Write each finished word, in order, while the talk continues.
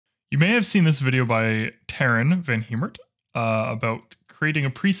You may have seen this video by Taryn Van Hemert about creating a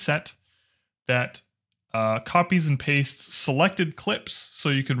preset that copies and pastes selected clips so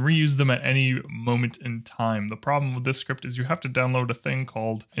you can reuse them at any moment in time. The problem with this script is you have to download a thing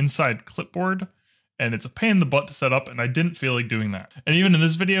called Inside Clipboard, and it's a pain in the butt to set up, and I didn't feel like doing that. And even in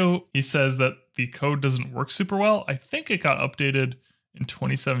this video, he says that the code doesn't work super well. I think it got updated in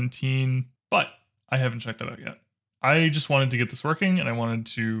 2017, but I haven't checked that out yet. I just wanted to get this working, and I wanted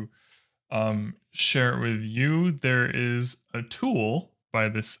to share it with you. There is a tool by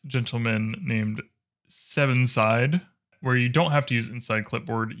this gentleman named Sevenside where you don't have to use Inside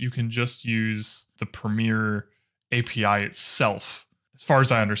Clipboard. You can just use the Premiere API itself. As far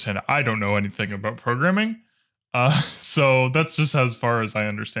as I understand it, I don't know anything about programming, so that's just as far as I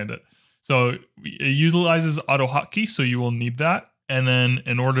understand it. So it utilizes auto hotkey, so you will need that. And then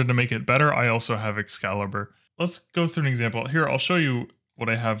in order to make it better, I also have Excalibur. Let's go through an example. Here, I'll show you what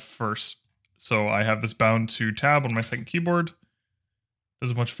I have first. So I have this bound to tab on my second keyboard. Does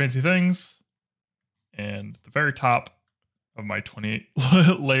a bunch of fancy things. And at the very top of my 28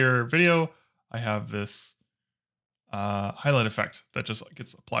 layer video, I have this highlight effect that just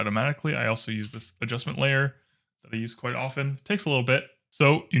gets applied automatically. I also use this adjustment layer that I use quite often. It takes a little bit.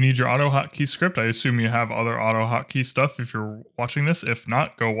 So you need your auto hotkey script. I assume you have other auto hotkey stuff if you're watching this. If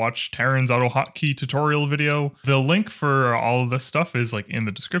not, go watch Taryn's auto hotkey tutorial video. The link for all of this stuff is like in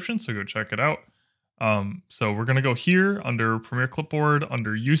the description, so go check it out. So we're gonna go here under Premiere Clipboard,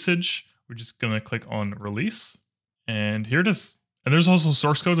 under usage. We're just gonna click on release, and here it is. And there's also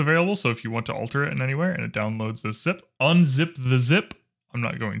source codes available, so if you want to alter it in anywhere and it downloads this zip, unzip the zip. I'm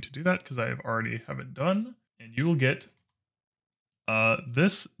not going to do that because I have already have it done, and you will get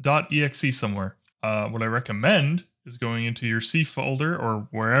this .exe somewhere. What I recommend is going into your C folder or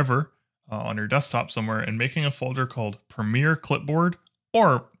wherever on your desktop somewhere and making a folder called Premiere Clipboard,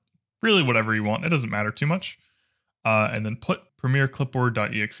 or really whatever you want. It doesn't matter too much. And then put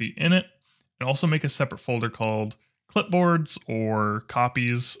PremiereClipboard.exe in it, and also make a separate folder called clipboards or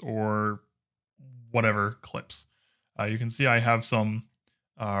copies or whatever clips. You can see I have some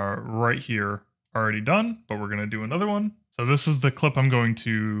right here already done, but we're going to do another one. So this is the clip I'm going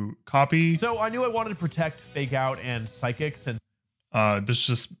to copy. So I knew I wanted to protect fake out and psychics, and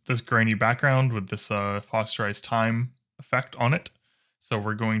this grainy background with this fosterized time effect on it. So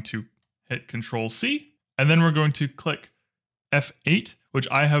we're going to hit Control C, and then we're going to click F8, which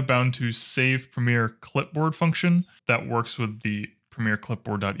I have bound to Save Premiere Clipboard function that works with the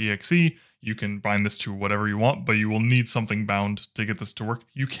PremiereClipboard.exe. You can bind this to whatever you want, but you will need something bound to get this to work.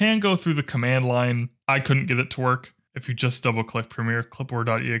 You can go through the command line. I couldn't get it to work. If you just double click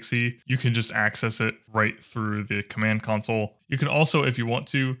PremiereClipboard.exe, you can just access it right through the command console. You can also, if you want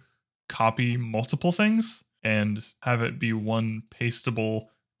to, copy multiple things and have it be one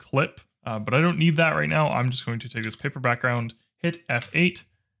pastable clip. But I don't need that right now. I'm just going to take this paper background, hit F8.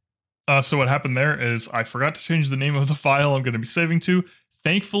 So what happened there is I forgot to change the name of the file I'm going to be saving to.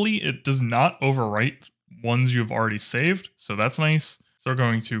 Thankfully, it does not overwrite ones you've already saved, so that's nice. So we're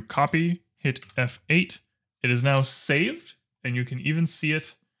going to copy, hit F8. It is now saved, and you can even see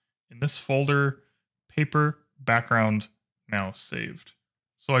it in this folder, paper background now saved.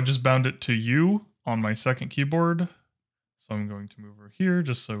 So I just bound it to U on my second keyboard. So I'm going to move over here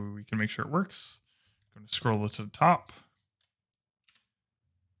just so we can make sure it works. I'm going to scroll it to the top.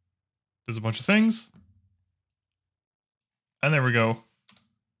 Does a bunch of things. And there we go.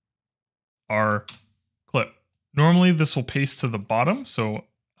 Our clip. Normally this will paste to the bottom. So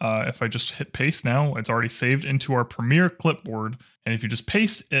if I just hit paste now, it's already saved into our Premiere Clipboard. And if you just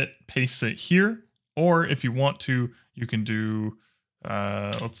paste it here. Or if you want to, you can do,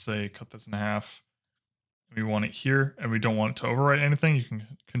 let's say, cut this in half. We want it here, and we don't want it to overwrite anything. You can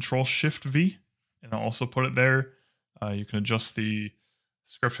Control-Shift-V, and I'll also put it there. You can adjust the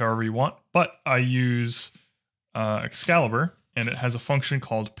script however you want. But I use Excalibur, and it has a function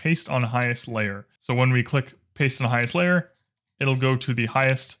called Paste on Highest Layer. So when we click Paste on Highest Layer, it'll go to the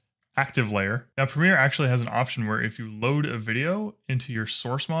highest active layer. Now Premiere actually has an option where if you load a video into your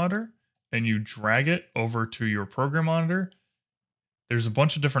source monitor and you drag it over to your program monitor, there's a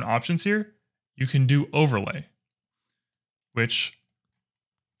bunch of different options here. You can do overlay, which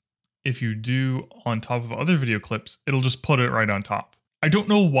if you do on top of other video clips, it'll just put it right on top. I don't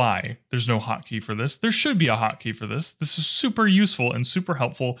know why there's no hotkey for this. There should be a hotkey for this. This is super useful and super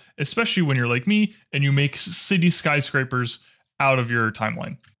helpful, especially when you're like me and you make city skyscrapers out of your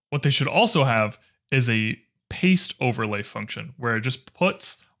timeline. What they should also have is a paste overlay function where it just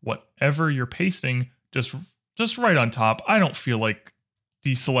puts whatever you're pasting just right on top. I don't feel like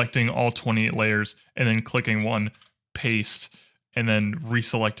deselecting all 28 layers and then clicking one, paste, and then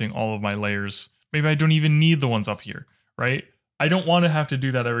reselecting all of my layers. Maybe I don't even need the ones up here, right? I don't want to have to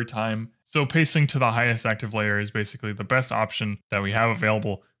do that every time. So pasting to the highest active layer is basically the best option that we have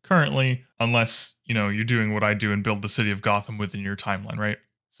available currently, unless, you're doing what I do and build the city of Gotham within your timeline, right?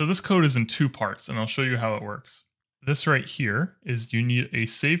 So this code is in 2 parts, and I'll show you how it works. This right here is you need a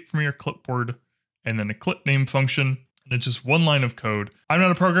SavePremiereClipboard and then a clipName function, and it's just 1 line of code. I'm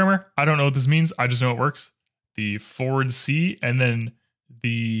not a programmer. I don't know what this means. I just know it works. The /C and then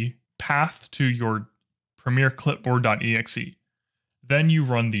the path to your PremiereClipboard.exe. Then you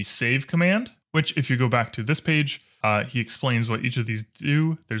run the save command, which if you go back to this page, he explains what each of these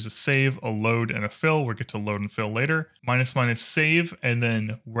do. There's a save, a load, and a fill. We'll get to load and fill later. -- save, and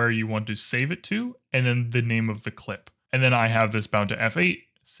then where you want to save it to, and then the name of the clip. And then I have this bound to F8,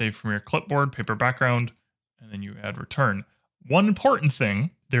 save Premiere Clipboard, paper background, and then you add return. One important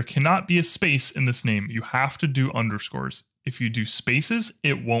thing, there cannot be a space in this name. You have to do underscores. If you do spaces,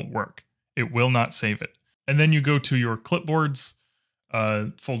 it won't work. It will not save it. And then you go to your clipboards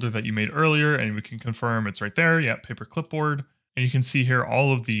folder that you made earlier, and we can confirm it's right there. Yeah, paper clipboard. And you can see here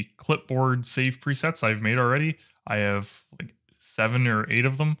all of the clipboard save presets I've made already. I have like 7 or 8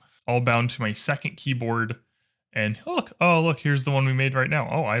 of them, all bound to my second keyboard. And look, here's the one we made right now.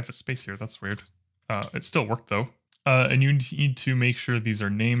 Oh, I have a space here. That's weird. It still worked though. And you need to make sure these are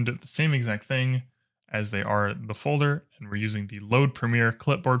named the same exact thing as they are in the folder. And we're using the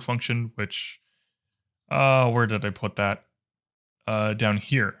LoadPremiereClipboard function, which, where did I put that? Down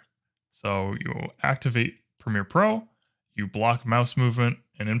here. So you activate Premiere Pro, you block mouse movement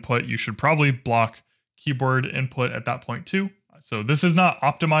and input. You should probably block keyboard input at that point too. So this is not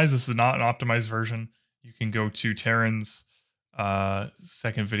optimized. This is not an optimized version. You can go to Taryn's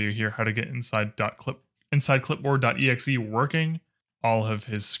second video here, how to get inside Clipboard.exe working. All of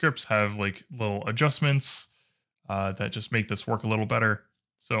his scripts have like little adjustments that just make this work a little better.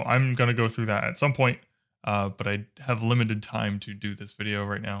 So I'm going to go through that at some point. But I have limited time to do this video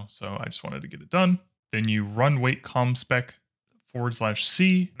right now, so I just wanted to get it done. Then you RunWait comspec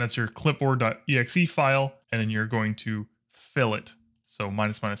 /C, that's your clipboard.exe file, and then you're going to fill it. So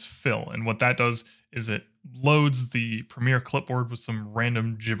 -- fill. And what that does is it loads the Premiere clipboard with some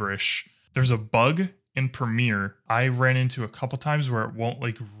random gibberish. There's a bug in Premiere I ran into a couple times where it won't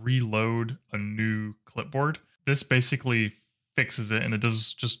like reload a new clipboard. This basically fixes it, and it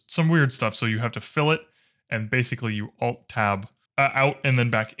does just some weird stuff. So you have to fill it, and basically you Alt-tab out and then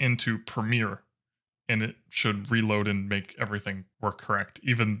back into Premiere, and it should reload and make everything work correct.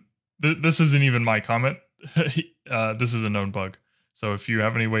 Even this isn't even my comment. This is a known bug. So if you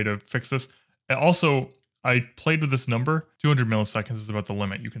have any way to fix this. And also, I played with this number. 200 milliseconds is about the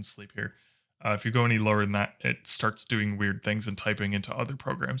limit. You can sleep here. If you go any lower than that, it starts doing weird things and typing into other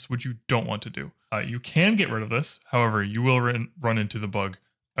programs, which you don't want to do. You can get rid of this. However, you will run into the bug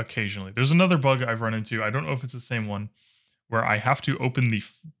occasionally. There's another bug I've run into. I don't know if it's the same one, where I have to open the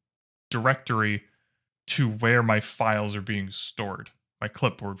directory to where my files are being stored. My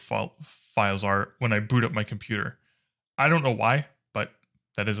clipboard files are when I boot up my computer. I don't know why, but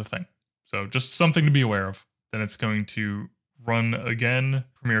that is a thing. So just something to be aware of. Then it's going to run again,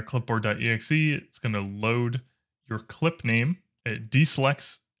 PremiereClipboard.exe. It's going to load your clip name. It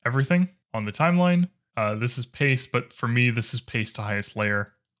deselects everything on the timeline. This is paste, but for me, this is paste to highest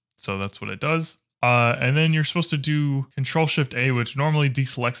layer. So that's what it does. And then you're supposed to do Control-Shift-A, which normally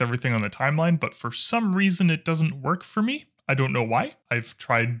deselects everything on the timeline, but for some reason it doesn't work for me. I don't know why. I've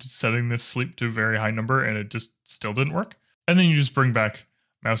tried setting this sleep to a very high number and it just still didn't work. And then you just bring back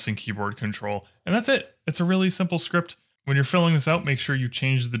mouse and keyboard control, and that's it. It's a really simple script. When you're filling this out, make sure you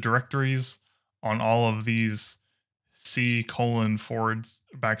change the directories on all of these C://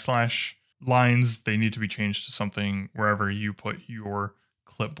 lines. They need to be changed to something wherever you put your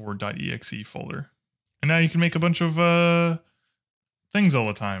clipboard.exe folder. And now you can make a bunch of things all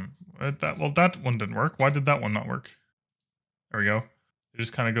the time. Well, that one didn't work. Why did that one not work? There we go. They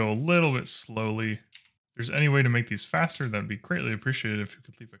just kind of go a little bit slowly. If there's any way to make these faster, that'd be greatly appreciated if you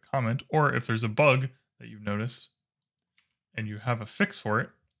could leave a comment. Or if there's a bug that you've noticed and you have a fix for it,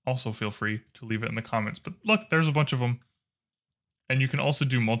 also feel free to leave it in the comments. But look, there's a bunch of them. And you can also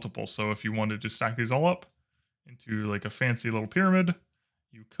do multiple. So if you wanted to stack these all up into like a fancy little pyramid,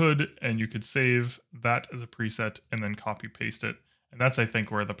 you could, and you could save that as a preset and then copy paste it. And that's, I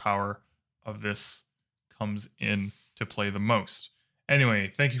think, where the power of this comes in to play the most.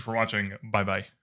 Anyway, thank you for watching. Bye-bye.